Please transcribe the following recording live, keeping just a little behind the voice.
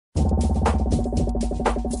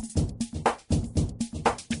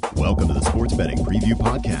betting preview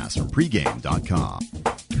podcast from pregame.com.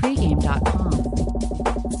 Pregame.com.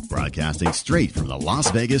 Broadcasting straight from the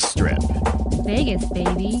Las Vegas Strip. Vegas,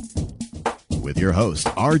 baby. With your host,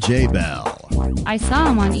 RJ Bell. I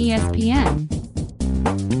saw him on ESPN.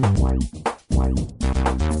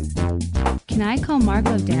 Can I call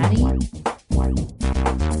Marco Daddy?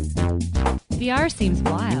 VR seems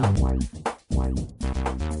wild.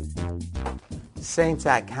 Saints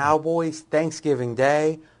at Cowboys, Thanksgiving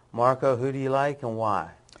Day. Marco, who do you like and why?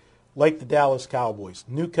 Like the Dallas Cowboys.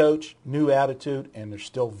 New coach, new attitude, and there's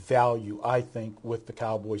still value, I think, with the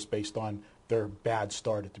Cowboys based on their bad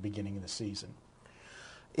start at the beginning of the season.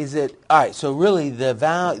 Is it all right? So really,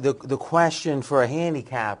 the question for a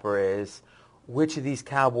handicapper is, which of these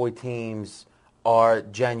Cowboy teams are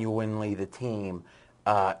genuinely the team?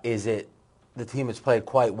 Is it the team that's played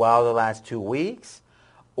quite well the last 2 weeks,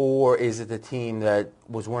 or is it the team that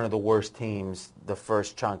was one of the worst teams the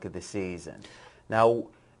first chunk of the season? Now,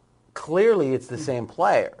 clearly, it's the same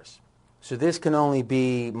players, so this can only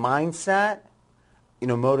be mindset,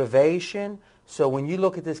 motivation. So when you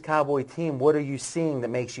look at this Cowboy team, what are you seeing that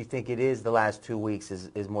makes you think it is the last 2 weeks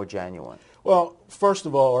is more genuine? Well, first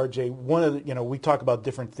of all, RJ, one of the, we talk about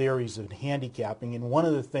different theories of handicapping, and one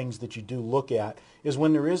of the things that you do look at is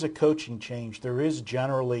when there is a coaching change, there is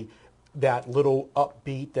generally that little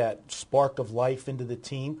upbeat, that spark of life into the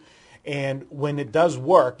team. And when it does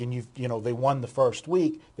work, and they won the first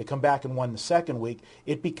week, they come back and won the second week,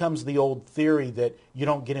 it becomes the old theory that you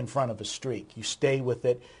don't get in front of a streak. You stay with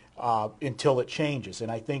it until it changes.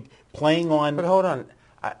 And I think playing on... But hold on.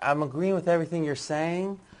 I'm agreeing with everything you're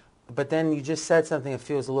saying, but then you just said something that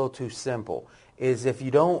feels a little too simple, is if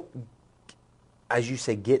you don't, as you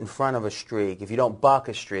say, get in front of a streak, if you don't buck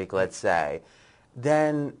a streak, let's say,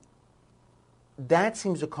 then that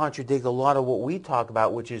seems to contradict a lot of what we talk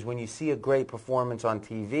about, which is when you see a great performance on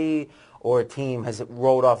TV or a team has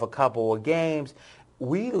rolled off a couple of games,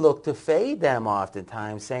 we look to fade them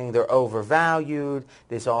oftentimes, saying they're overvalued,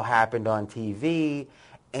 this all happened on TV,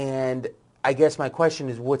 and I guess my question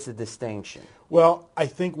is, what's the distinction? Well, I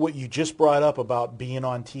think what you just brought up about being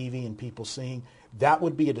on TV and people seeing, that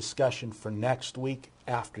would be a discussion for next week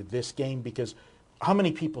after this game, because how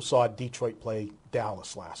many people saw Detroit play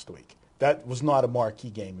Dallas last week? That was not a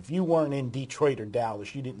marquee game. If you weren't in Detroit or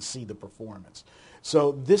Dallas, you didn't see the performance.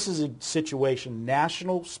 So this is a situation,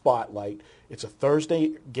 national spotlight. It's a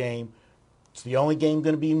Thursday game. It's the only game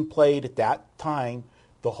going to be played at that time.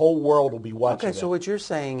 The whole world will be watching Okay, so what you're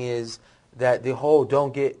saying is that the whole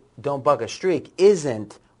don't buck a streak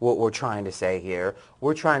isn't what we're trying to say here.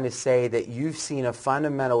 We're trying to say that you've seen a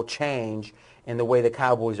fundamental change in the way the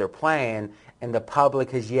Cowboys are playing, and the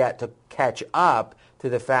public has yet to catch up to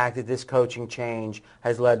the fact that this coaching change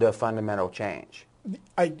has led to a fundamental change.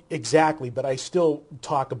 Exactly, but I still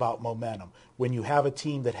talk about momentum. When you have a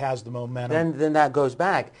team that has the momentum, then that goes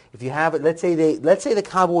back. If you have it, let's say the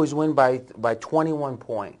Cowboys win by 21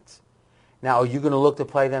 points. Now, are you going to look to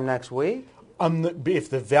play them next week? If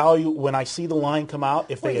the value, when I see the line come out,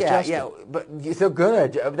 if they adjust it. But they're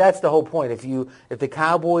going to. That's the whole point. If the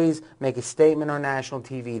Cowboys make a statement on national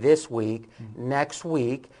TV this week, next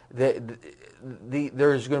week,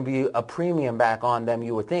 there's going to be a premium back on them,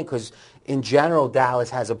 you would think, because in general,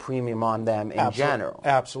 Dallas has a premium on them in general.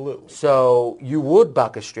 Absolutely. So you would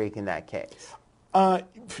buck a streak in that case.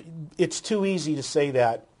 It's too easy to say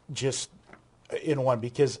that just in one,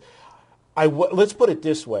 because let's put it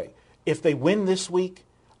this way. If they win this week,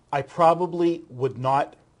 I probably would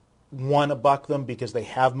not want to buck them because they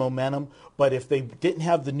have momentum. But if they didn't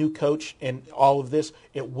have the new coach and all of this,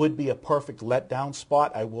 it would be a perfect letdown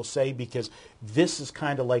spot, I will say, because this is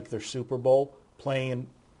kind of like their Super Bowl, playing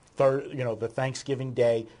the Thanksgiving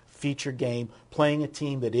Day feature game, playing a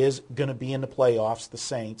team that is going to be in the playoffs, the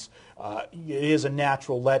Saints. It is a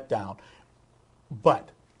natural letdown. But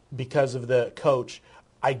because of the coach,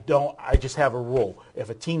 I just have a rule.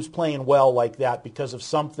 If a team's playing well like that because of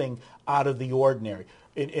something out of the ordinary,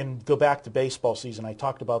 and go back to baseball season, I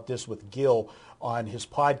talked about this with Gil on his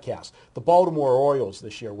podcast. The Baltimore Orioles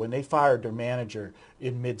this year, when they fired their manager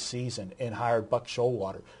in midseason and hired Buck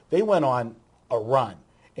Showalter, they went on a run.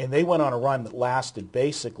 And they went on a run that lasted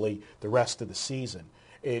basically the rest of the season.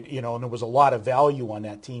 And there was a lot of value on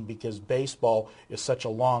that team because baseball is such a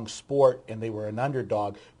long sport, and they were an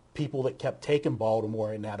underdog. People that kept taking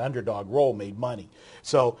Baltimore in that underdog role made money.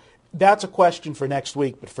 So that's a question for next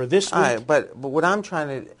week. But for this week, all right, but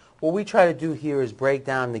what we try to do here is break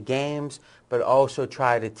down the games, but also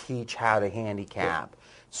try to teach how to handicap.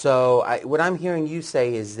 So what I'm hearing you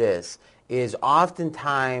say is this: is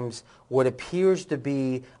oftentimes what appears to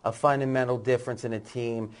be a fundamental difference in a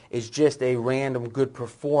team is just a random good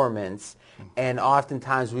performance, and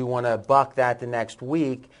oftentimes we want to buck that the next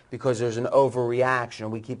week because there's an overreaction.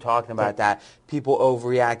 We keep talking about that. People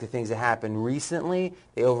overreact to things that happened recently.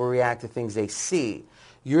 They overreact to things they see.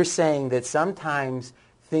 You're saying that sometimes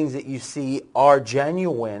things that you see are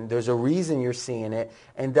genuine. There's a reason you're seeing it,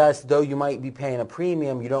 and thus, though you might be paying a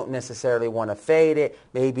premium, you don't necessarily want to fade it.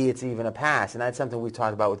 Maybe it's even a pass, and that's something we've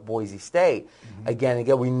talked about with Boise State. Again,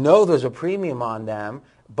 we know there's a premium on them,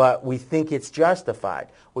 but we think it's justified.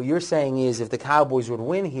 What you're saying is if the Cowboys would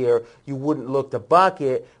win here, you wouldn't look to buck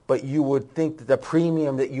it, but you would think that the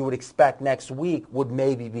premium that you would expect next week would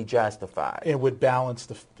maybe be justified. It would balance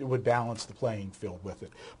the playing field with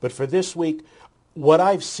it. But for this week, what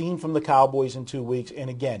I've seen from the Cowboys in 2 weeks, and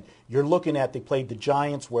again, you're looking at they played the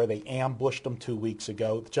Giants where they ambushed them 2 weeks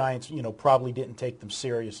ago. The Giants, probably didn't take them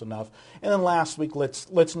serious enough. And then last week,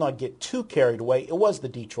 let's not get too carried away. It was the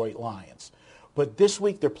Detroit Lions. But this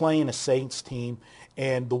week they're playing a Saints team,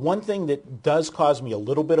 and the one thing that does cause me a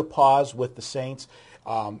little bit of pause with the Saints,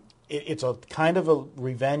 it's a kind of a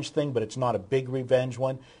revenge thing, but it's not a big revenge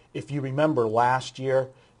one. If you remember last year,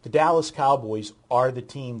 the Dallas Cowboys are the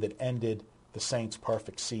team that ended the Saints'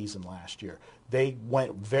 perfect season last year. They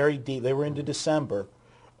went very deep. They were into December,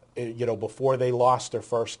 before they lost their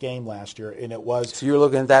first game last year, and it was. So you're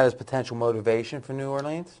looking at that as potential motivation for New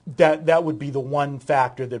Orleans? That would be the one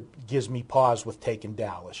factor that gives me pause with taking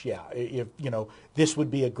Dallas. Yeah, if this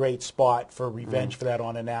would be a great spot for revenge for that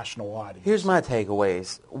on a national audience. Here's my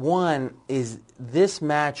takeaways. One is this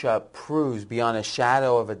matchup proves beyond a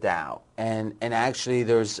shadow of a doubt, and actually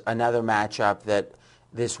there's another matchup that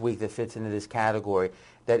this week that fits into this category,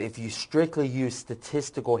 that if you strictly use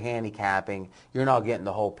statistical handicapping, you're not getting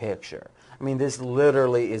the whole picture. I mean, this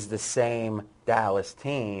literally is the same Dallas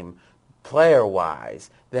team, player-wise,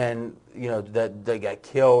 than that they got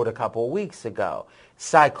killed a couple of weeks ago.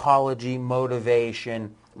 Psychology,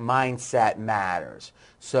 motivation, mindset matters.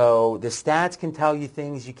 So the stats can tell you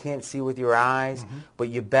things you can't see with your eyes, but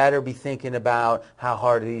you better be thinking about how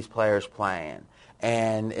hard are these players playing.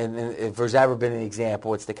 And if there's ever been an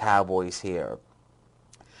example, it's the Cowboys here.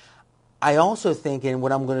 I also think, and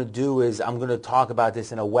what I'm going to do is I'm going to talk about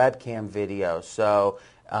this in a webcam video, so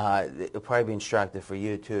it'll probably be instructive for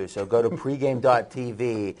you too. So go to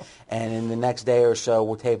pregame.tv, and in the next day or so,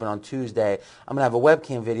 we'll tape it on Tuesday. I'm going to have a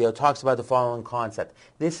webcam video. It talks about the following concept.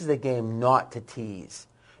 This is a game not to tease.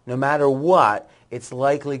 No matter what, it's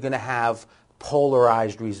likely going to have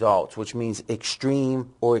polarized results, which means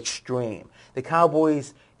extreme or extreme. The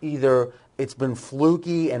Cowboys, either it's been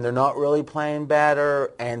fluky and they're not really playing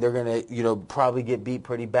better and they're going to probably get beat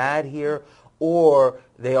pretty bad here, or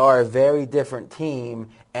they are a very different team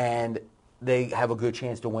and they have a good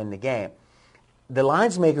chance to win the game. The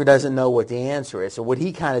lines maker doesn't know what the answer is, so what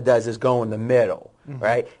he kind of does is go in the middle,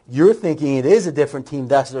 right? You're thinking it is a different team,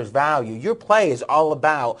 thus there's value. Your play is all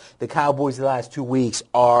about the Cowboys the last 2 weeks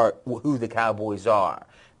are who the Cowboys are.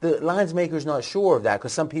 The lines maker's not sure of that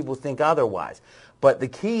because some people think otherwise. But the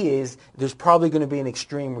key is there's probably going to be an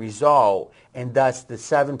extreme result, and thus the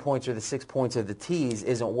 7 points or the 6 points of the tease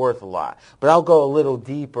isn't worth a lot. But I'll go a little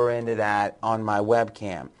deeper into that on my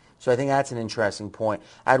webcam. So I think that's an interesting point.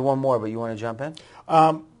 I had one more, but you want to jump in?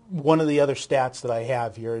 One of the other stats that I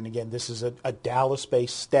have here, and again, this is a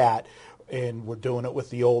Dallas-based stat, and we're doing it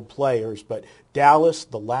with the old players, but Dallas,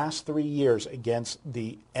 the last 3 years against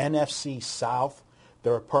the NFC South,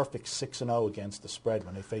 they're a perfect 6-0 against the spread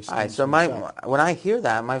when they face teams. All right, so when I hear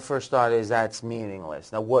that, my first thought is that's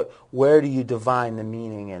meaningless. Now, where do you divine the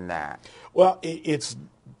meaning in that? Well, it's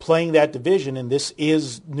playing that division, and this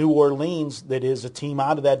is New Orleans that is a team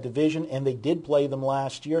out of that division, and they did play them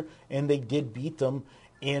last year, and they did beat them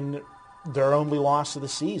in their only loss of the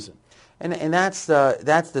season. And that's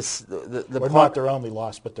the or part, not their only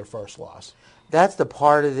loss, but their first loss. That's the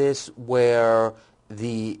part of this where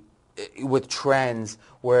with trends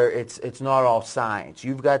where it's not all science.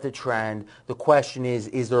 You've got the trend. The question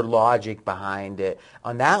is there logic behind it?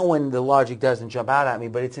 On that one, the logic doesn't jump out at me,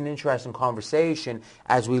 but it's an interesting conversation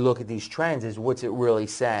as we look at these trends, is what's it really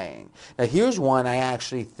saying? Now, here's one I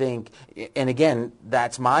actually think, and again,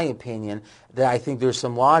 that's my opinion, that I think there's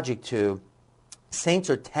some logic to. Saints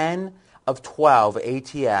are 10 of 12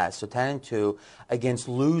 ATS, so 10-2, against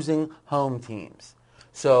losing home teams.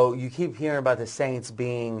 So you keep hearing about the Saints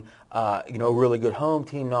being, a really good home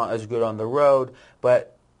team, not as good on the road,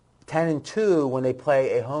 but 10-2 when they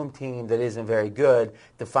play a home team that isn't very good,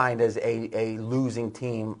 defined as a losing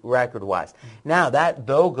team record-wise. Now that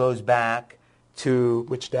though goes back to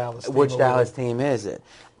Which Dallas team is it.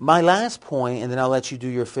 My last point, and then I'll let you do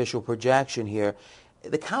your official projection here.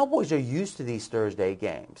 The Cowboys are used to these Thursday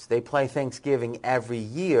games. They play Thanksgiving every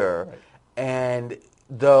year, Right. and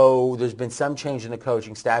though there's been some change in the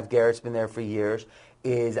coaching staff, Garrett's been there for years,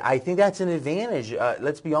 I think that's an advantage.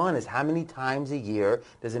 Let's be honest, how many times a year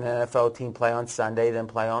does an NFL team play on Sunday then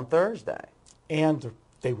play on Thursday? And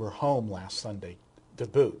they were home last Sunday to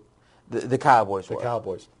boot. The Cowboys were. The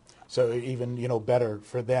Cowboys. So even, better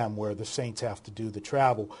for them where the Saints have to do the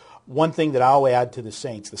travel. One thing that I'll add to the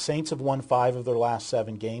Saints have won 5 of their last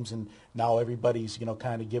 7 games, and now everybody's,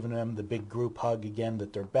 kind of giving them the big group hug again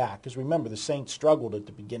that they're back. Because remember, the Saints struggled at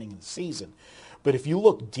the beginning of the season. But if you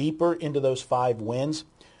look deeper into those 5 wins,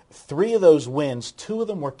 3 of those wins, 2 of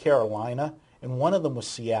them were Carolina, and 1 of them was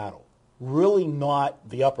Seattle. Really not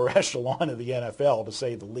the upper echelon of the NFL, to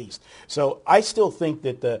say the least. So I still think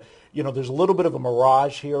that there's a little bit of a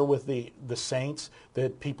mirage here with the Saints,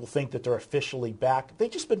 that people think that they're officially back. They've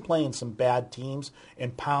just been playing some bad teams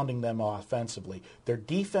and pounding them offensively. Their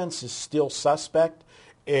defense is still suspect,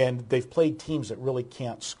 and they've played teams that really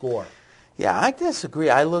can't score. Yeah, I disagree.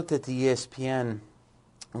 I looked at the ESPN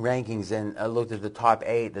rankings and I looked at the top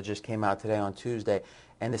 8 that just came out today on Tuesday,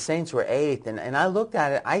 and the Saints were 8th. And I looked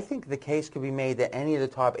at it. I think the case could be made that any of the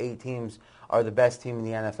top 8 teams are the best team in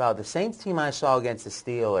the NFL. The Saints team I saw against the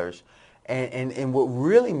Steelers, and what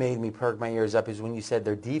really made me perk my ears up is when you said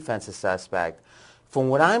their defense is suspect. From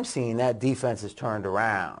what I'm seeing, that defense has turned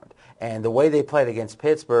around. And the way they played against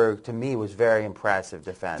Pittsburgh, to me, was very impressive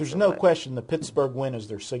defensively. There's no question the Pittsburgh win is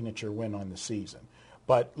their signature win on the season.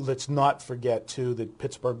 But let's not forget, too, that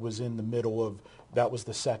Pittsburgh was in the middle of, that was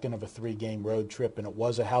the second of a 3-game road trip, and it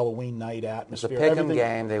was a Halloween night atmosphere. It was a pick 'em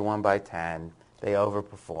game. They won by 10. They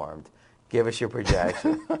overperformed. Give us your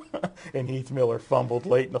projection. And Heath Miller fumbled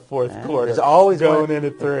late in the fourth quarter. There's always going in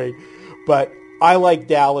at 3. But I like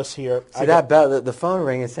Dallas here. See, that bell, the phone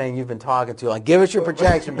ring is saying you've been talking too long. Give us your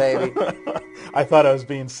projection, baby. I thought I was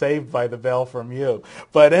being saved by the bell from you.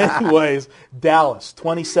 But anyways, Dallas,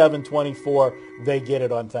 27-24, they get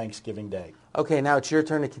it on Thanksgiving Day. Okay, now it's your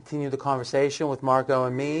turn to continue the conversation with Marco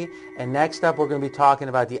and me. And next up, we're going to be talking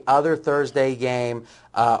about the other Thursday game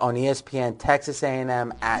on ESPN, Texas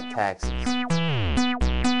A&M at Texas.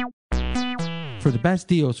 For the best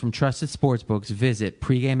deals from trusted sportsbooks, visit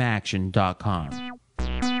pregameaction.com.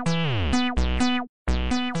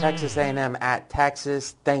 Texas A&M at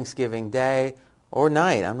Texas, Thanksgiving Day or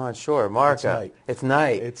night. I'm not sure. Marco. It's night. It's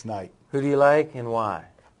night. It's night. Who do you like and why?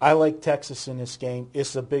 I like Texas in this game.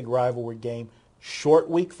 It's a big rivalry game. Short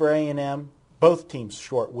week for A&M. Both teams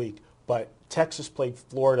short week. But Texas played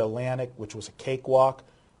Florida Atlantic, which was a cakewalk.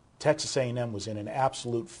 Texas A&M was in an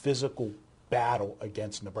absolute physical battle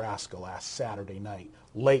against Nebraska last Saturday night,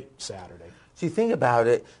 late Saturday. So you think about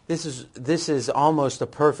it, this is almost a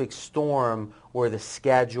perfect storm where the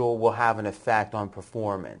schedule will have an effect on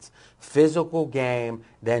performance. Physical game,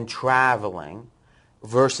 then traveling,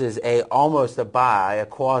 versus almost a bye, a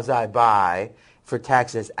quasi-bye for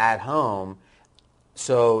Texas at home.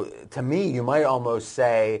 So to me, you might almost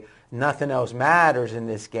say nothing else matters in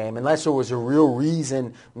this game unless there was a real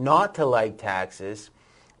reason not to like Texas.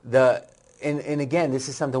 And again, this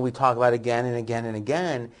is something we talk about again and again and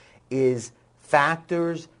again, is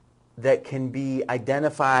factors that can be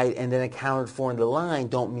identified and then accounted for in the line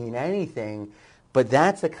don't mean anything. But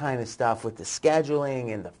that's the kind of stuff with the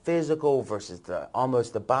scheduling and the physical versus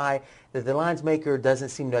almost the bye that the lines maker doesn't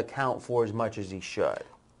seem to account for as much as he should.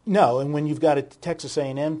 No, and when you've got a Texas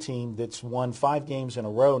A&M team that's won 5 games in a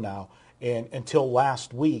row now, and until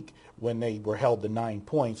last week when they were held to 9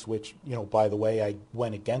 points, which, by the way, I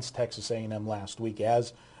went against Texas A&M last week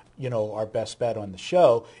as, our best bet on the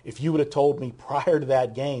show. If you would have told me prior to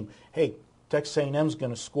that game, hey, Texas A&M's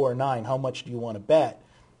going to score 9, how much do you want to bet?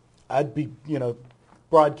 I'd be,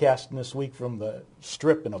 broadcasting this week from the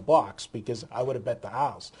Strip in a box because I would have bet the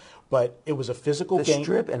house. But it was a physical game. The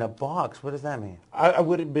Strip in a box? What does that mean? I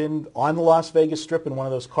would have been on the Las Vegas Strip in one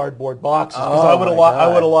of those cardboard boxes because I would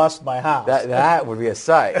have lost my house. That would be a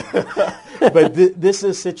sight. But this is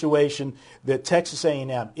a situation that Texas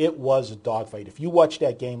A&M, it was a dogfight. If you watched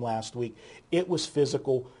that game last week, it was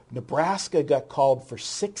physical. Nebraska got called for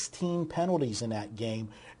 16 penalties in that game,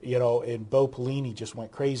 and Bo Pelini just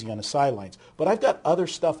went crazy on the sidelines. But I've got other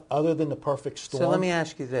stuff other than the perfect storm. So let me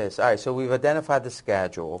ask you this. All right, so we've identified the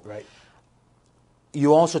schedule. Right.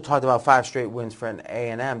 You also talked about 5 straight wins for an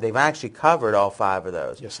A&M. They've actually covered all 5 of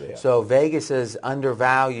those. Yes, they have. So Vegas has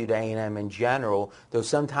undervalued A&M in general, though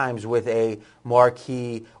sometimes with a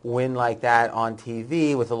marquee win like that on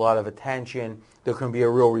TV with a lot of attention, there can be a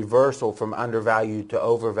real reversal from undervalued to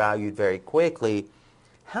overvalued very quickly.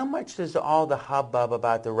 How much does all the hubbub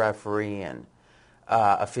about the refereeing,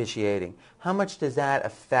 officiating, how much does that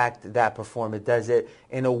affect that performance? Does it,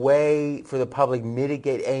 in a way, for the public,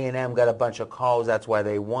 mitigate A&M got a bunch of calls, that's why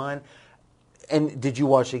they won? And did you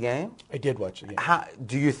watch the game? I did watch the game.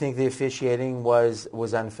 Do you think the officiating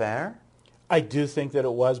was unfair? I do think that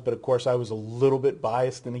it was, but of course I was a little bit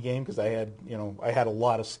biased in the game because I had a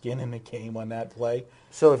lot of skin in the game on that play.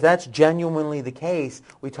 So if that's genuinely the case,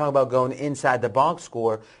 we talk about going inside the box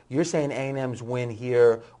score. You're saying A&M's win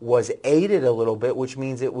here was aided a little bit, which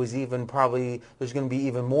means it was even probably there's going to be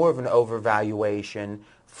even more of an overvaluation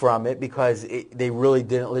from it because they really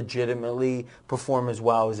didn't legitimately perform as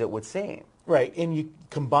well as it would seem. Right, and you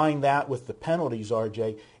combine that with the penalties,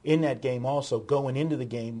 RJ, in that game also. Going into the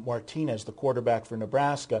game, Martinez, the quarterback for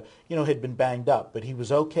Nebraska, had been banged up, but he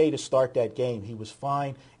was okay to start that game. He was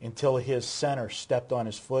fine until his center stepped on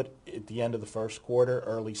his foot at the end of the first quarter,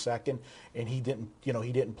 early second, and he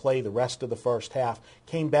didn't play the rest of the first half.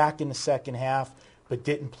 Came back in the second half, but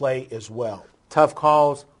didn't play as well. Tough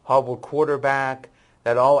calls, horrible quarterback,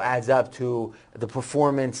 that all adds up to the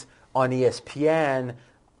performance on ESPN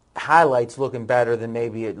highlights looking better than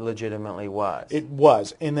maybe it legitimately was. It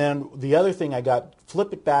was. And then the other thing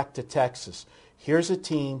flip it back to Texas. Here's a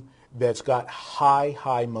team that's got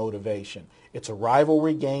high motivation. It's a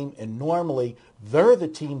rivalry game, and normally they're the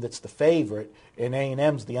team that's the favorite, and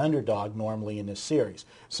A&M's the underdog normally in this series.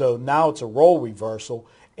 So now it's a role reversal,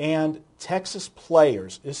 and Texas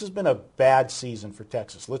players, this has been a bad season for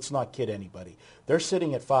Texas. Let's not kid anybody. They're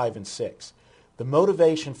sitting at 5-6. The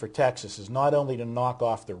motivation for Texas is not only to knock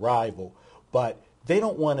off the rival, but they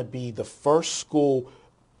don't want to be the first school,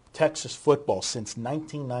 Texas football, since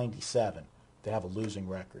 1997 to have a losing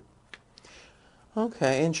record.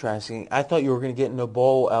 Okay, interesting. I thought you were going to get into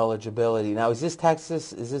bowl eligibility. Now, is this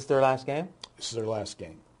Texas, is this their last game? This is their last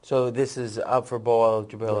game. So this is up for bowl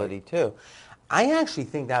eligibility, right, too. I actually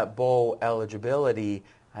think that bowl eligibility,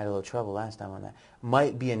 I had a little trouble last time on that,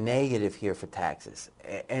 might be a negative here for Texas.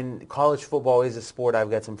 And college football is a sport.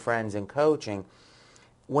 I've got some friends in coaching.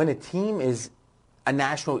 When a team is a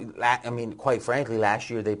national, quite frankly,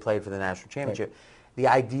 last year they played for the national championship. Right. The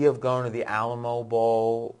idea of going to the Alamo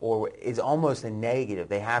Bowl is almost a negative.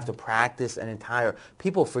 They have to practice an entire.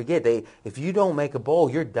 People forget if you don't make a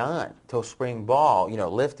bowl, you're done till spring ball.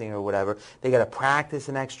 Lifting or whatever. They got to practice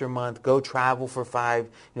an extra month, go travel for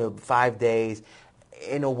 5 days.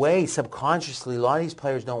 In a way, subconsciously, a lot of these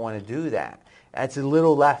players don't want to do that. That's a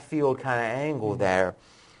little left field kind of angle there.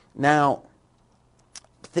 Now,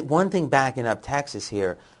 one thing backing up Texas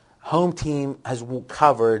here, home team has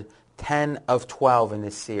covered 10 of 12 in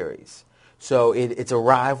this series. So it's a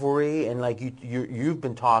rivalry, and like you've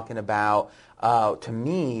been talking about to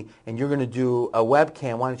me, and you're going to do a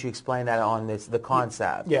webcam. Why don't you explain that on the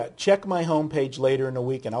concept? Yeah, check my homepage later in the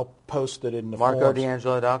week, and I'll post it in the forums.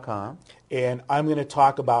 MarcoDangelo.com. And I'm going to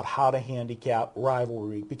talk about how to handicap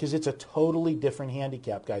rivalry because it's a totally different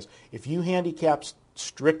handicap, guys. If you handicap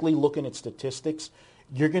strictly looking at statistics,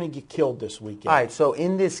 you're going to get killed this weekend. All right, so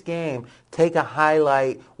in this game, take a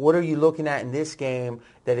highlight. What are you looking at in this game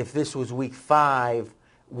that if this was week 5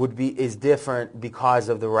 is different because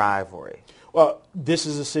of the rivalry? Well, this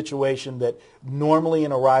is a situation that normally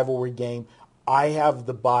in a rivalry game, I have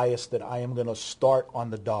the bias that I am going to start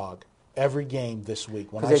on the dog every game this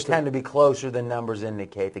week. Because they tend to be closer than numbers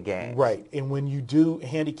indicate the game. Right. And when you do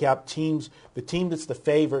handicap teams, the team that's the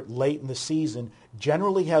favorite late in the season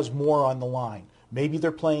generally has more on the line. Maybe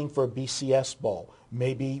they're playing for a BCS bowl.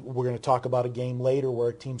 Maybe we're going to talk about a game later where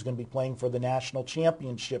a team's going to be playing for the national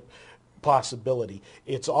championship possibility.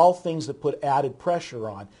 It's all things that put added pressure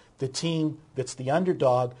on. The team that's the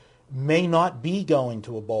underdog may not be going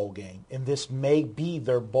to a bowl game, and this may be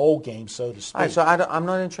their bowl game, so to speak. All right, so I'm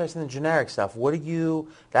not interested in the generic stuff.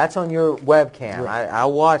 That's on your webcam. Right.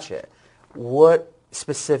 I'll watch it. What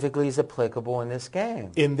specifically is applicable in this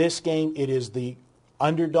game? In this game, it is the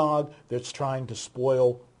underdog that's trying to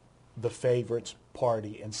spoil the favorites'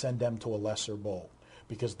 party and send them to a lesser bowl.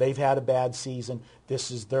 Because they've had a bad season, this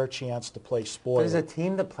is their chance to play spoiler. But is a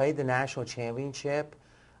team that played the national championship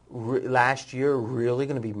last year really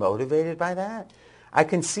going to be motivated by that? I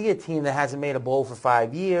can see a team that hasn't made a bowl for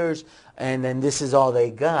 5 years, and then this is all they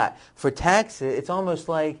got. For Texas, it's almost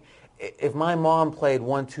like if my mom played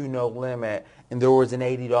 1-2 no limit and there was an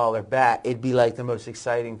 $80 bet, it'd be like the most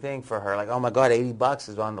exciting thing for her. Like, oh my God, $80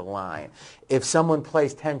 is on the line. If someone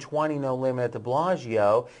plays 10-20 no limit at the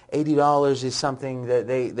Bellagio, $80 is something that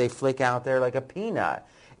they flick out there like a peanut.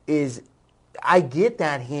 I get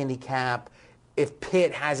that handicap if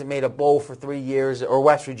Pitt hasn't made a bowl for 3 years or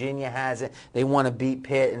West Virginia hasn't, they want to beat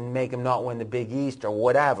Pitt and make them not win the Big East or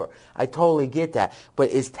whatever. I totally get that. But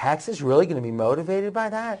is Texas really going to be motivated by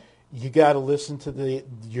that? You got to listen to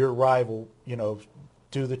your rival,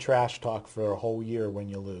 do the trash talk for a whole year when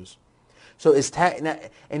you lose. So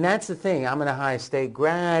and that's the thing. I'm an Ohio State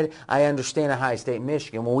grad. I understand Ohio State,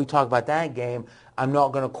 Michigan. When we talk about that game, I'm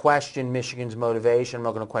not going to question Michigan's motivation. I'm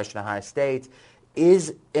not going to question Ohio State's.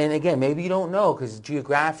 And again, maybe you don't know because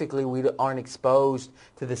geographically we aren't exposed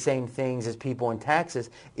to the same things as people in Texas.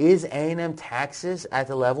 Is A&M Texas at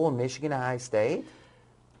the level of Michigan Ohio State?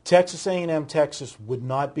 Texas A&M Texas would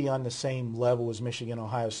not be on the same level as Michigan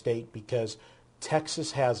Ohio State because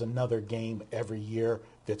Texas has another game every year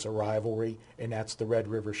that's a rivalry, and that's the Red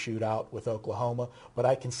River Shootout with Oklahoma. But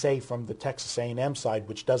I can say from the Texas A&M side,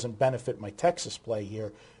 which doesn't benefit my Texas play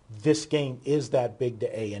here, this game is that big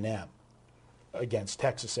to A&M against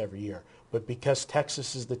Texas every year. But because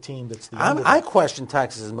Texas is the team that's the underdog. I question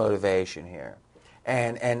Texas's motivation here.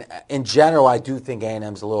 And in general, I do think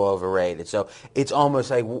A&M's a little overrated. So it's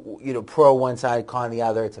almost like, pro one side, con the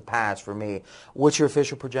other. It's a pass for me. What's your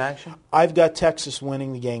official projection? I've got Texas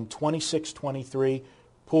winning the game 26-23,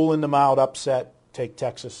 pulling them out, upset, take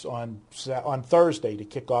Texas on Thursday to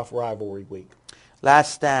kick off rivalry week.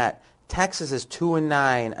 Last stat, Texas is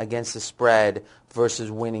 2-9 against the spread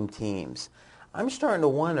versus winning teams. I'm starting to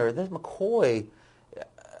wonder, this McCoy,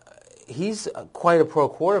 he's quite a pro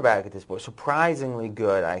quarterback at this point. Surprisingly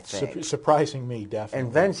good, I think. Surprising me, definitely.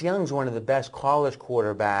 And Vince Young's one of the best college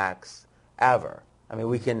quarterbacks ever. I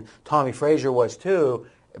mean, Tommy Frazier was too,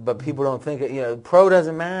 but people don't think, pro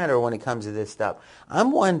doesn't matter when it comes to this stuff.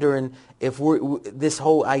 I'm wondering if this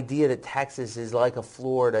whole idea that Texas is like a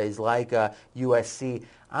Florida, is like a USC,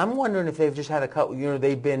 I'm wondering if they've just had a couple,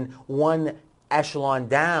 they've been one echelon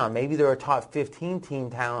down. Maybe they're a top 15 team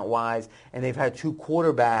talent-wise, and they've had two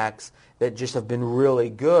quarterbacks that just have been really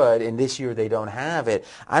good, and this year they don't have it.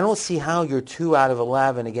 I don't see how you're 2 out of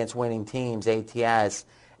 11 against winning teams, ATS,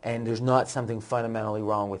 and there's not something fundamentally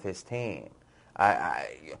wrong with this team.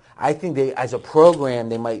 I think they, as a program,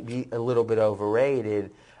 they might be a little bit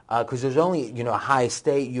overrated because there's only, Ohio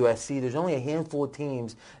State, USC, there's only a handful of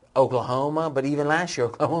teams, Oklahoma, but even last year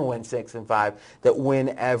Oklahoma went 6-5 that win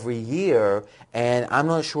every year, and I'm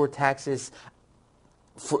not sure Texas,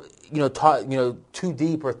 too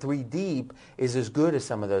deep or 3 deep is as good as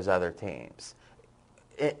some of those other teams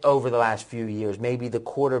over the last few years. Maybe the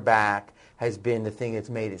quarterback has been the thing that's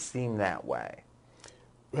made it seem that way.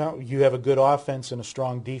 Well, you have a good offense and a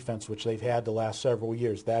strong defense, which they've had the last several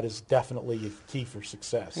years. That is definitely a key for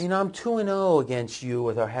success. I'm 2-0 against you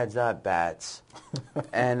with our heads-up bets.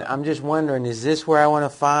 And I'm just wondering, is this where I want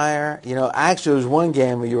to fire? Actually, there's one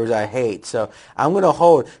game of yours I hate, so I'm going to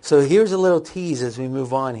hold. So here's a little tease as we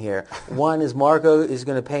move on here. One is Marco is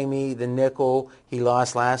going to pay me the nickel he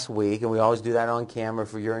lost last week, and we always do that on camera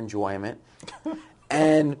for your enjoyment.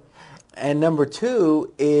 And number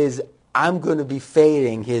 2 is I'm going to be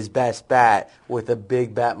fading his best bet with a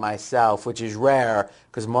big bet myself, which is rare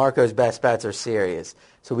because Marco's best bets are serious.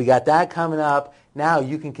 So we got that coming up. Now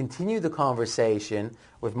you can continue the conversation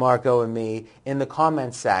with Marco and me in the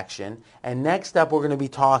comments section. And next up, we're going to be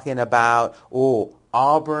talking about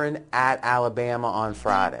Auburn at Alabama on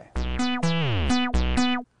Friday.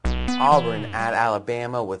 Auburn at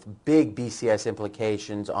Alabama with big BCS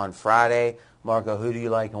implications on Friday. Marco, who do you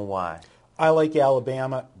like and why? I like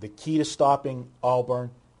Alabama. The key to stopping Auburn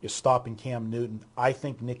is stopping Cam Newton. I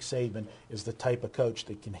think Nick Saban is the type of coach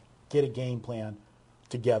that can get a game plan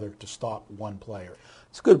together to stop one player.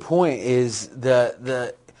 It's a good point. Is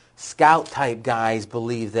the scout-type guys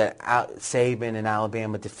believe that Saban and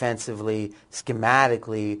Alabama defensively,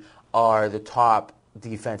 schematically, are the top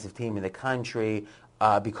defensive team in the country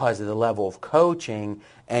because of the level of coaching.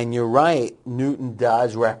 And you're right, Newton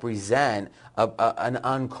does represent an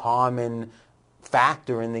uncommon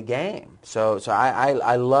factor in the game. So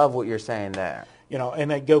I love what you're saying there.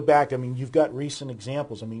 And I go back, you've got recent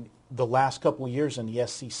examples. The last couple of years in the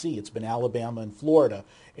SEC, it's been Alabama and Florida.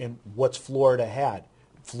 And what's Florida had?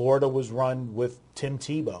 Florida was run with Tim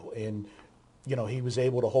Tebow, and he was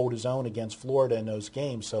able to hold his own against Florida in those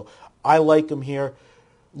games. So I like him here.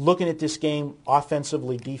 Looking at this game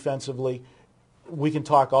offensively, defensively, we can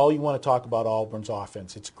talk all you want to talk about Auburn's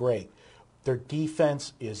offense. It's great. Their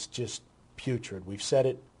defense is just putrid. We've said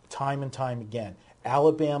it time and time again.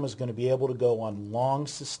 Alabama's going to be able to go on long,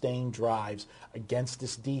 sustained drives against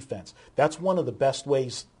this defense. That's one of the best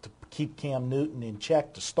ways to keep Cam Newton in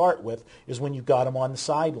check to start with, is when you've got him on the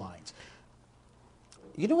sidelines.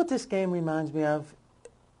 You know what this game reminds me of?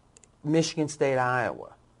 Michigan State,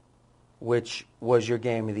 Iowa. which was your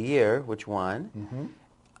game of the year, which won.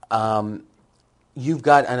 You've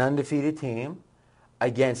got an undefeated team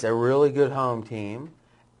against a really good home team,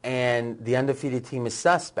 and the undefeated team is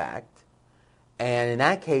suspect. And in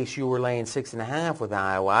that case, you were laying 6.5 with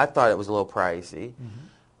Iowa. I thought it was a little pricey.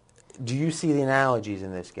 Do you see the analogies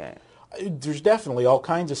in this game? There's definitely all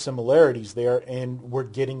kinds of similarities there, and we're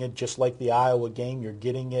getting it just like the Iowa game. You're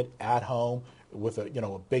getting it at home with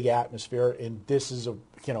a big atmosphere, and this is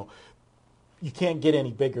you can't get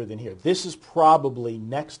any bigger than here. This is probably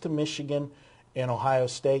next to Michigan and Ohio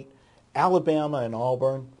State. Alabama and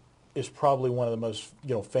Auburn is probably one of the most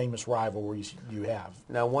famous rivalries you have.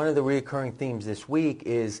 Now, one of the recurring themes this week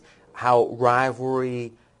is how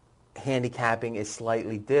rivalry handicapping is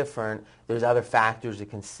slightly different. There's other factors to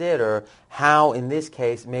consider. How, in this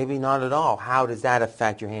case, maybe not at all. How does that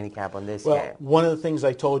affect your handicap on this game? One of the things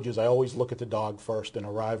I told you is I always look at the dog first in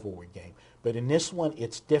a rivalry game. But in this one,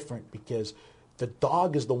 it's different because the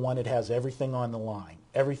dog is the one that has everything on the line,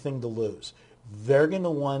 everything to lose. They're going to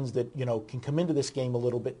the ones that can come into this game a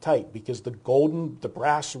little bit tight because the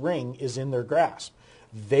brass ring is in their grasp.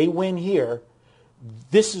 They win here.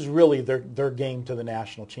 This is really their game to the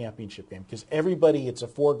national championship game because everybody, it's a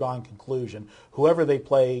foregone conclusion. Whoever they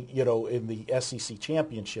play, in the SEC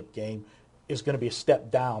championship game is going to be a step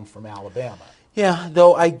down from Alabama. Yeah,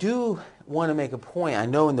 though I do want to make a point. I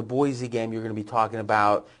know in the Boise game you're going to be talking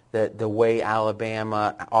about the way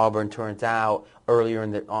Alabama-Auburn turns out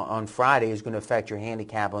earlier on Friday is going to affect your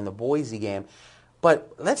handicap on the Boise game.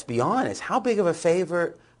 But let's be honest, how big of a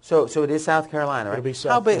favorite? So it is South Carolina, right? It'll be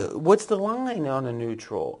How big? What's the line on a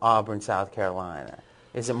neutral, Auburn, South Carolina?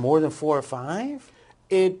 Is it more than 4 or 5?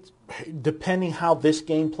 Depending how this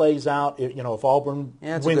game plays out, if Auburn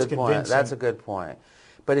wins convincing. That's a good point.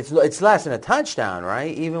 But it's less than a touchdown,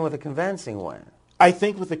 right? Even with a convincing win. I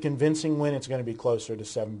think with a convincing win, it's going to be closer to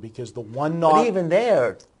 7 because the one knock. But even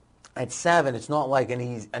there, at 7, it's not like an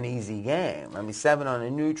easy game. I mean, 7 on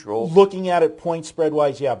a neutral. Looking at it point spread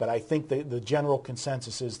wise, yeah, but I think the general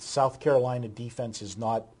consensus is the South Carolina defense is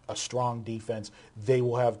not a strong defense. They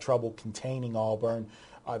will have trouble containing Auburn.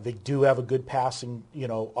 They do have a good passing,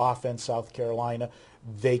 offense. South Carolina,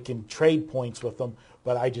 they can trade points with them,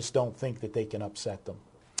 but I just don't think that they can upset them.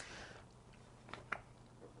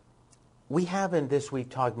 We haven't this week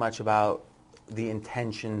talked much about the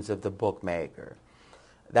intentions of the bookmaker.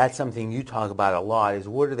 That's something you talk about a lot, is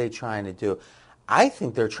what are they trying to do? I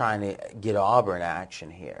think they're trying to get Auburn action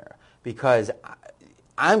here because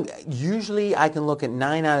I can look at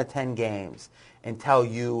 9 out of 10 games and tell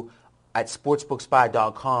you at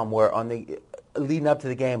sportsbookspy.com where on the leading up to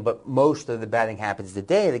the game, but most of the betting happens the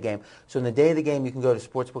day of the game. So in the day of the game, you can go to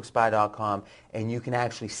sportsbookspy.com and you can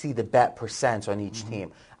actually see the bet percents on each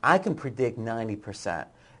team. I can predict 90%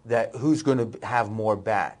 that who's going to have more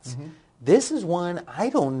bets. This is one I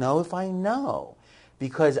don't know if I know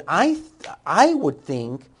because I would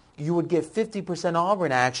think you would get 50%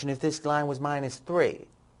 Auburn action if this line was -3.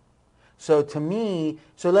 So to me,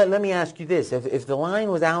 let me ask you this. If the line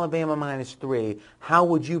was Alabama -3, how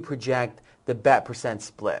would you project the bet percent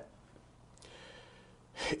split?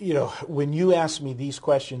 When you ask me these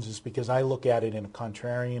questions, it's because I look at it in a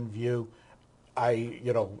contrarian view.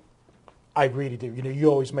 I really do. You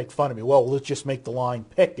always make fun of me. Well, let's just make the line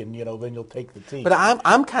pick, and then you'll take the team. But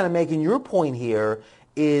I'm kind of making your point here.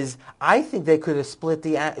 Is I think they could have split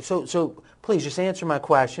the so please just answer my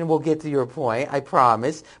question. We'll get to your point. I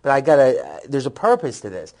promise. But there's a purpose to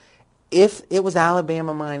this. If it was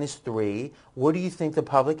Alabama -3, what do you think the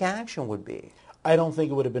public action would be? I don't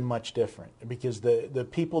think it would have been much different because the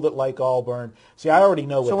people that like Auburn. See, I already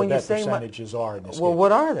know what the bet percentages are in this game. Well,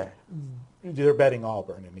 what are they? They're betting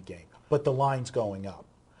Auburn in the game, but the line's going up.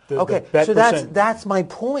 Okay, so that's my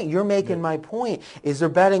point. You're making my point. Is they're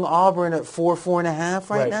betting Auburn at 4.5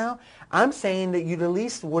 right now? I'm saying that you'd at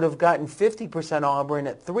least would have gotten 50% Auburn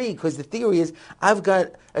at 3 because the theory is I've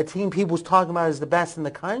got a team people's talking about as the best in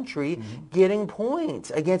the country getting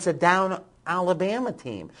points against a down Alabama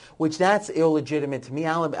team, which that's illegitimate to me.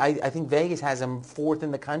 I think Vegas has them 4th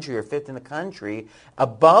in the country or 5th in the country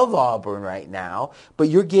above Auburn right now, but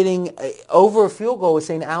you're getting over a field goal with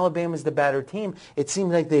saying Alabama's the better team. It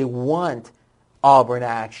seems like they want Auburn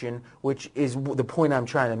action, which is the point I'm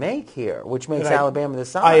trying to make here, which makes Alabama the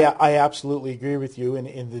side. I absolutely agree with you,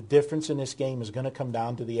 and the difference in this game is going to come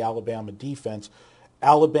down to the Alabama defense.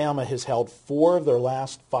 Alabama has held 4 of their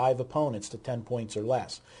last 5 opponents to 10 points or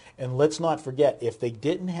less. And let's not forget, if they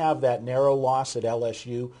didn't have that narrow loss at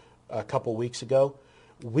LSU a couple weeks ago,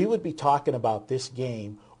 we would be talking about this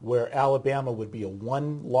game where Alabama would be a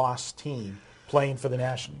 1-loss team playing for the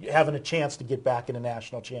national, having a chance to get back in a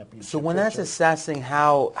national championship. So when that's picture. assessing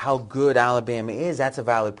how good Alabama is, that's a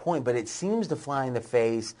valid point. But it seems to fly in the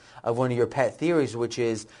face of one of your pet theories, which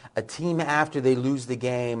is a team after they lose the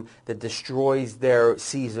game that destroys their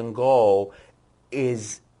season goal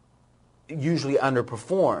is usually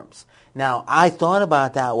underperforms. Now, I thought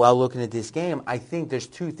about that while looking at this game. I think there's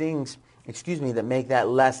two things, that make that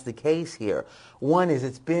less the case here. One is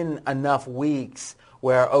it's been enough weeks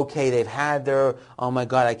where, okay, they've had their, oh my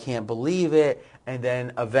God, I can't believe it, and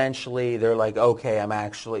then eventually they're like, okay, I'm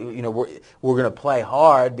actually, we're going to play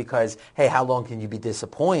hard because, hey, how long can you be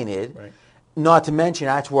disappointed? Right. Not to mention,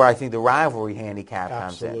 that's where I think the rivalry handicap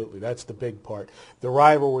comes in. Absolutely. That's the big part. The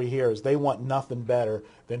rivalry here is they want nothing better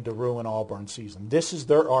than to ruin Auburn's season. This is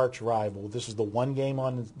their arch rival. This is the one game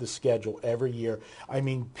on the schedule every year. I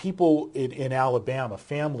mean, people in Alabama,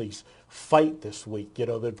 families fight this week.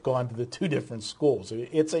 They've gone to the two different schools.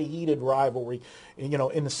 It's a heated rivalry.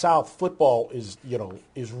 In the South, football is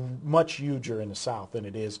much huger in the South than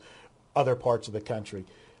it is other parts of the country.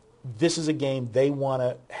 This is a game they want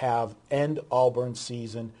to have end Auburn's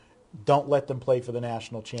season. Don't let them play for the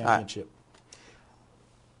national championship.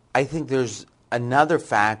 I think there's another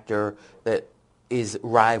factor that is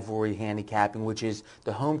rivalry handicapping, which is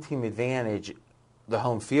the home team advantage, the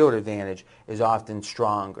home field advantage is often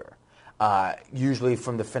stronger. Usually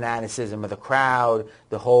from the fanaticism of the crowd,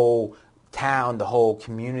 the whole town, the whole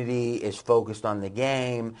community is focused on the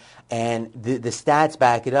game, and the stats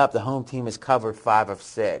back it up. The home team has covered 5 of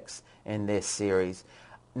 6 in this series.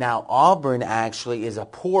 Now, Auburn actually is a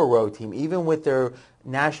poor road team. Even with their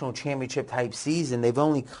national championship type season, they've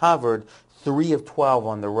only covered 3 of 12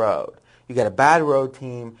 on the road. You got a bad road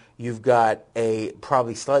team. You've got a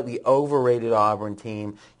probably slightly overrated Auburn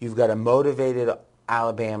team. You've got a motivated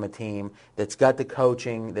Alabama team that's got the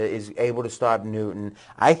coaching that is able to stop Newton.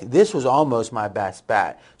 This was almost my best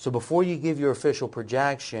bet. So before you give your official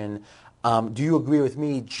projection, do you agree with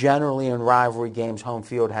me, generally in rivalry games, home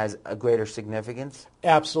field has a greater significance?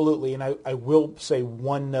 Absolutely, and I will say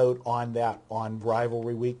one note on that, on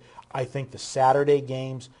rivalry week. I think the Saturday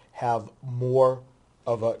games have more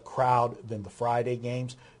of a crowd than the Friday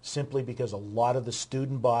games, simply because a lot of the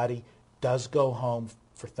student body does go home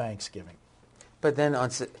for Thanksgiving. But then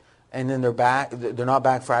then they're back. They're not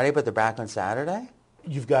back Friday, but they're back on Saturday?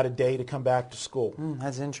 You've got a day to come back to school.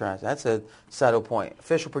 That's interesting. That's a subtle point.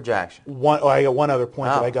 Official projection. I got one other point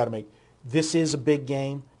that Oh. I got to make. This is a big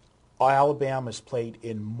game. Alabama's played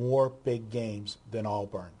in more big games than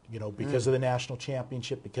Auburn, because of the national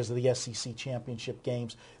championship, because of the SEC championship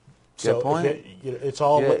games. Good point. It's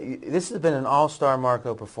all. This has been an all-star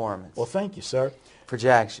Marco performance. Well, thank you, sir.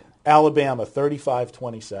 Projection. Alabama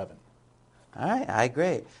 35-27. All right, I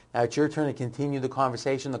agree. Now it's your turn to continue the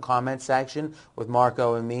conversation in the comment section with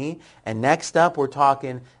Marco and me. And next up, we're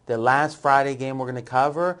talking the last Friday game we're going to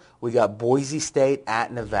cover. We got Boise State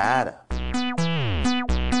at Nevada.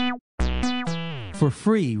 For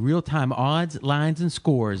free real-time odds, lines, and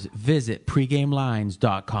scores, visit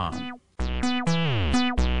pregamelines.com.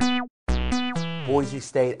 Boise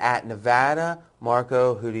State at Nevada.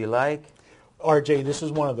 Marco, who do you like? RJ, this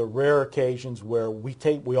is one of the rare occasions where we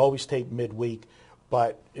always tape midweek,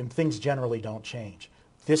 and things generally don't change.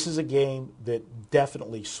 This is a game that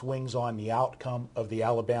definitely swings on the outcome of the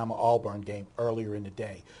Alabama-Auburn game earlier in the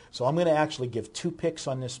day. So I'm going to actually give 2 picks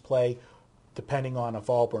on this play, depending on if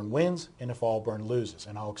Auburn wins and if Auburn loses,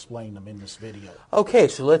 and I'll explain them in this video. Okay,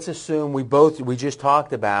 so let's assume we just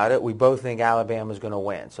talked about it. We both think Alabama's going to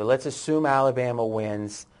win. So let's assume Alabama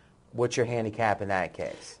wins. What's your handicap in that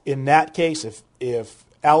case? In that case, if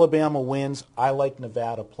Alabama wins, I like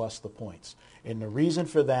Nevada plus the points. And the reason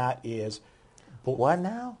for that is... What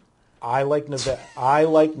now? I like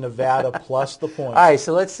Nevada plus the points. All right,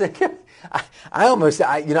 so let's think.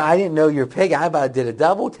 I didn't know your pick. I about did a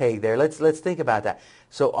double take there. Let's think about that.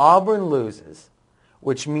 So Auburn loses,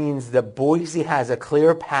 which means that Boise has a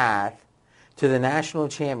clear path to the national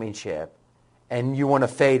championship, and you want to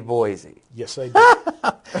fade Boise. Yes, I do.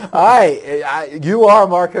 All right, you are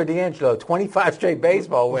Marco D'Angelo, 25 straight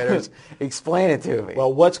baseball winners. Explain it to me.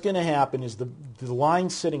 Well, what's going to happen is the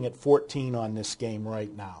line's sitting at 14 on this game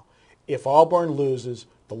right now. If Auburn loses,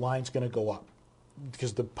 the line's going to go up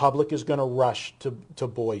because the public is going to rush to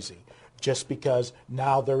Boise just because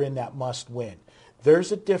now they're in that must-win.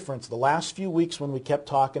 There's a difference. The last few weeks when we kept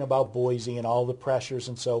talking about Boise and all the pressures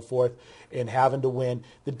and so forth and having to win,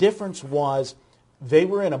 the difference was they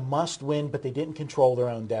were in a must-win, but they didn't control their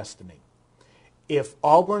own destiny. If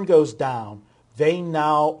Auburn goes down, they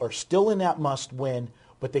now are still in that must-win,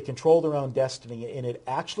 but they control their own destiny, and it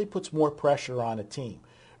actually puts more pressure on a team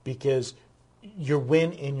because you're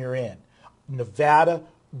win and you're in. Nevada,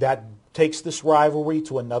 that takes this rivalry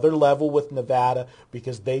to another level with Nevada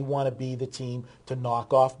because they want to be the team to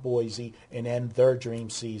knock off Boise and end their dream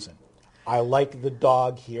season. I like the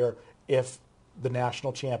dog here if the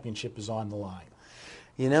national championship is on the line.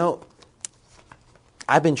 You know,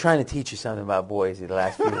 I've been trying to teach you something about Boise the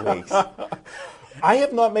last few weeks. I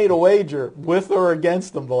have not made a wager with or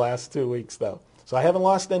against them the last 2 weeks, though, so I haven't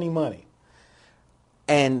lost any money.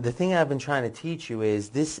 And the thing I've been trying to teach you is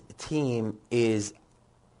this team is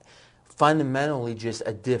fundamentally just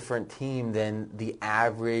a different team than the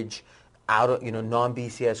average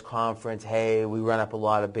non-BCS conference. Hey, we run up a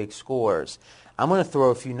lot of big scores. I'm going to throw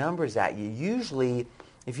a few numbers at you. Usually,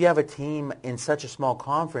 if you have a team in such a small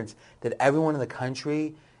conference that everyone in the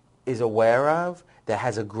country is aware of, that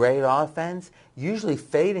has a great offense, usually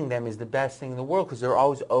fading them is the best thing in the world because they're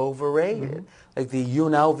always overrated. Mm-hmm. Like the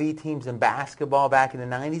UNLV teams in basketball back in the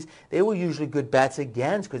 90s, they were usually good bets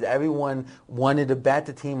against because everyone wanted to bet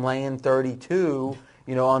the team laying 32,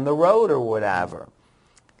 on the road or whatever.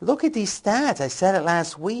 Look at these stats. I said it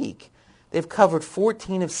last week. They've covered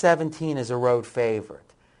 14 of 17 as a road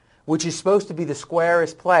favorite, which is supposed to be the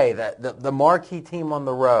squarest play, the marquee team on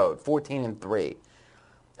the road, 14-3.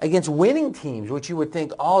 Against winning teams, which you would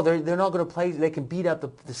think, they're not going to play, they can beat up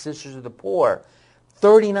the Sisters of the Poor.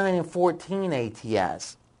 39-14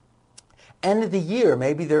 ATS. End of the year,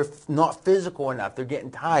 maybe they're not physical enough, they're getting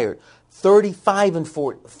tired.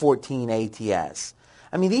 35-14 ATS.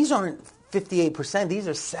 I mean, these aren't 58%. These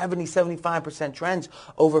are 70-75% trends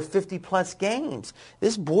over 50-plus games.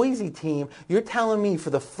 This Boise team, you're telling me for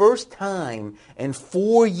the first time in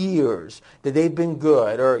 4 years that they've been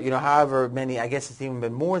good, or however many, I guess it's even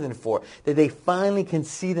been more than 4, that they finally can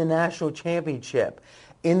see the national championship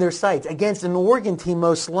in their sights against an Oregon team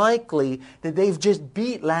most likely that they've just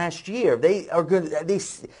beat last year. They are good.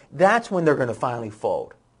 That's when they're going to finally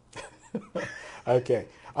fold. Okay.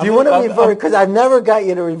 Do you want to reverse? Because I've never got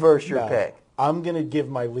you to reverse your pick. I'm going to give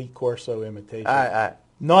my Lee Corso imitation. All right.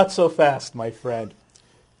 Not so fast, my friend.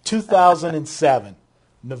 2007,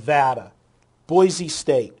 Nevada, Boise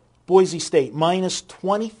State. Boise State minus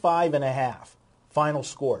 25.5. Final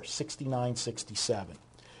score, 69-67.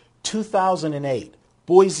 2008,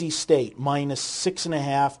 Boise State minus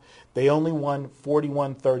 6.5. They only won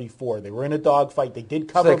 41-34. They were in a dogfight. They did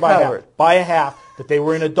cover by a half, but they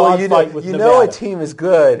were in a dogfight with Nevada. You know a team is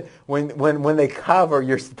good when they cover.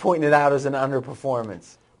 You're pointing it out as an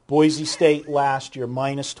underperformance. Boise State last year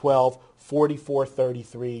minus 12,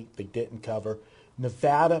 44-33. They didn't cover.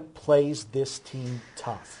 Nevada plays this team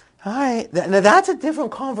tough. All right. Now that's a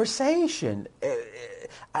different conversation.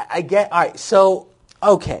 I get. All right. So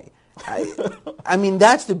okay. I mean,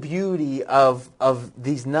 that's the beauty of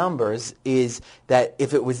these numbers is that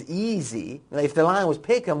if it was easy, if the line was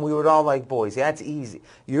pick 'em, we would all like Boise. That's easy.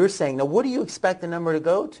 You're saying, now what do you expect the number to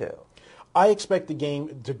go to? I expect the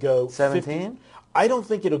game to go 17? I don't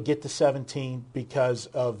think it'll get to 17 because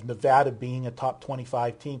of Nevada being a top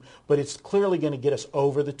 25 team, but it's clearly going to get us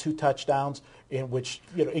over the 2 touchdowns, in which,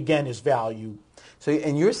 again, is value. So,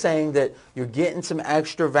 and you're saying that you're getting some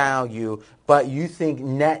extra value, but you think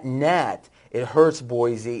net it hurts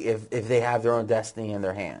Boise if they have their own destiny in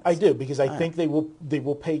their hands. I do, because I think they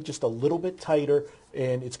will pay just a little bit tighter,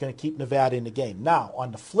 and it's going to keep Nevada in the game. Now,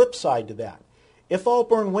 on the flip side to that, if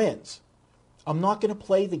Auburn wins, I'm not going to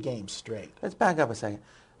play the game straight. Let's back up a second.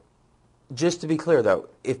 Just to be clear, though,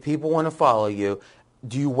 if people want to follow you,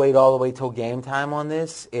 do you wait all the way till game time on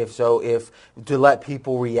this? If to let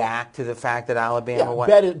people react to the fact that Alabama won?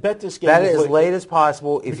 Bet this game. Bet it as late as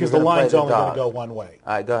possible if because you're the line's only going to go one way.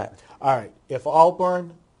 All right, go ahead. All right. If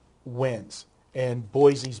Auburn wins and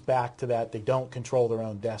Boise's back to that, they don't control their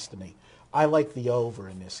own destiny. I like the over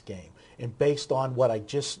in this game. And based on what I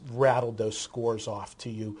just rattled those scores off to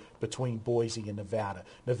you between Boise and Nevada.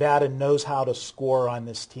 Nevada knows how to score on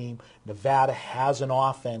this team. Nevada has an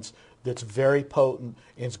offense that's very potent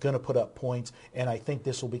and is going to put up points. And I think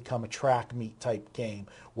this will become a track meet type game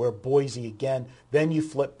where Boise, again, then you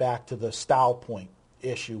flip back to the style point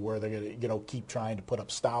issue where they're going to keep trying to put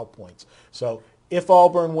up style points. So if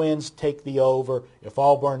Auburn wins, take the over. If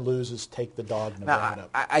Auburn loses, take the dog, Nevada.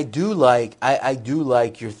 Now, I do like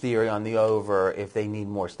your theory on the over if they need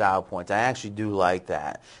more style points. I actually do like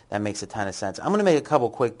that. That makes a ton of sense. I'm going to make a couple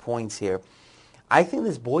quick points here. I think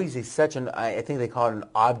this Boise is I think they call it an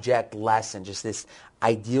object lesson, just this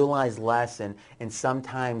idealized lesson, and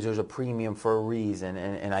sometimes there's a premium for a reason,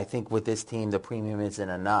 and I think with this team the premium isn't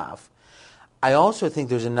enough. I also think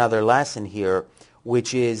there's another lesson here,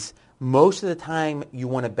 which is most of the time you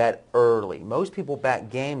want to bet early. Most people bet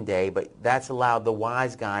game day, but that's allowed the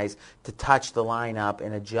wise guys to touch the lineup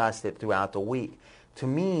and adjust it throughout the week. To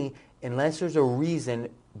me, unless there's a reason,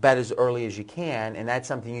 bet as early as you can, and that's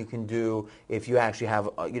something you can do if you actually have,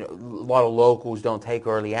 a lot of locals don't take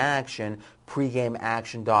early action.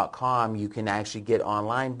 Pregameaction.com, you can actually get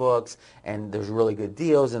online books, and there's really good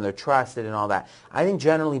deals, and they're trusted and all that. I think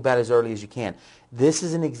generally bet as early as you can. This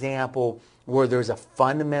is an example where there's a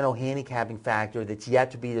fundamental handicapping factor that's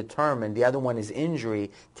yet to be determined. The other one is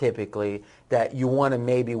injury, typically, that you want to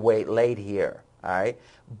maybe wait late here, all right?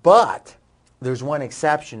 But there's one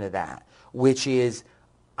exception to that, which is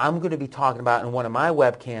I'm going to be talking about in one of my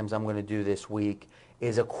webcams I'm going to do this week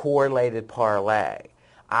is a correlated parlay.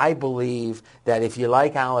 I believe that if you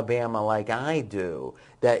like Alabama like I do,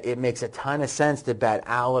 that it makes a ton of sense to bet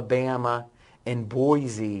Alabama and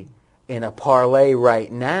Boise in a parlay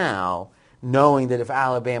right now, knowing that if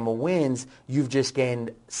Alabama wins, you've just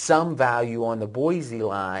gained some value on the Boise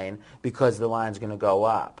line because the line's going to go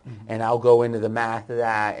up. Mm-hmm. And I'll go into the math of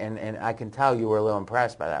that, and I can tell you were a little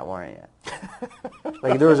impressed by that, weren't you?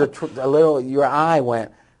 Like there was a little, your eye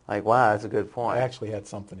went like, wow, that's a good point. I actually had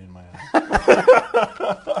something in my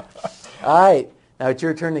eye. All right. Now it's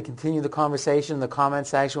your turn to continue the conversation in the comment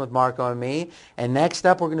section with Marco and me. And next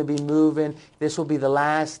up, we're going to be moving. This will be the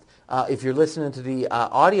last, if you're listening to the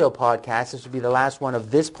audio podcast, this will be the last one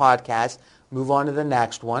of this podcast. Move on to the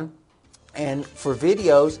next one. And for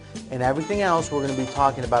videos and everything else, we're going to be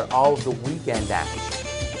talking about all of the weekend action.